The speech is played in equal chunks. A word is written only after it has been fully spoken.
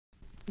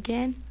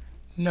again?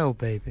 No,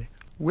 baby.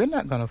 We're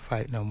not going to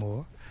fight no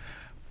more.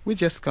 We're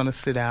just going to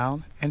sit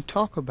down and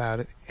talk about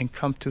it and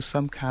come to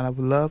some kind of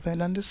love and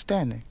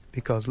understanding,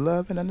 because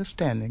love and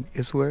understanding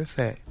is where it's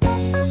at.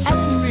 I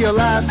didn't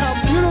realize how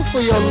beautiful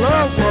your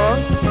love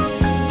was,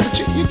 but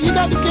you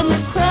got to give me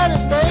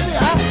credit, baby.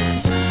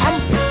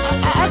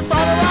 I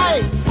thought it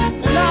right,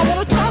 and now I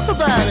want to talk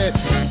about it.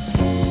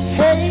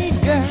 Hey,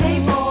 girl. Hey,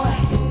 boy.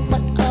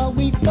 What are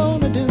we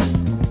going to do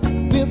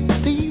with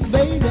these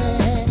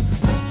babies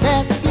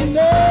that we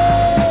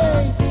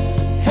made?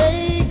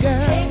 Hey,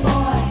 girl. Hey,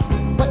 boy.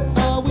 What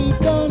are we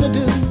gonna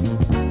do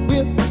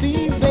with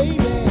these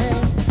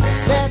babies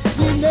that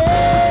we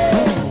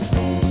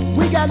made?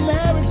 We got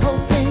married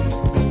hoping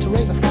to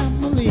raise a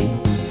family,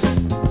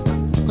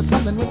 but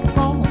something went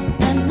wrong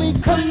and we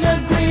couldn't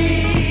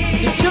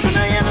agree. The children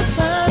are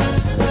innocent,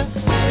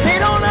 they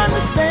don't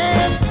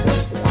understand.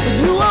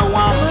 You a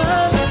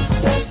woman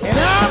and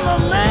I'm a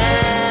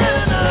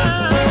man,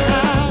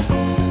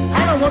 and I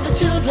don't want the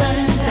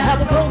children to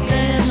have a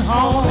broken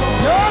home.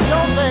 No,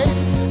 don't they?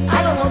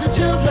 I don't want the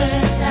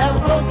children to have a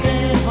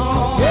broken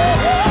home.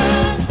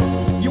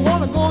 Yeah, you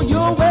wanna go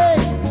your way,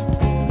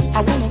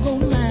 I wanna go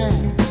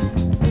mine.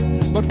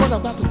 But what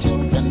about the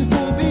children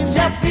who'll be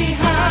left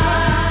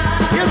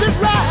behind? Is it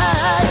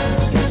right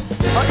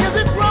or is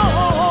it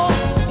wrong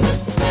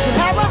to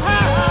have a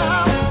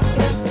house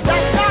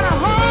that's not a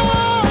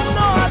home?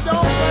 No, I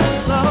don't think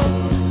so.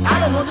 I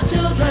don't want the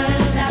children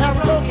to have a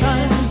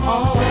broken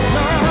home.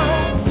 No,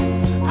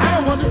 I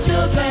don't want the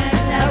children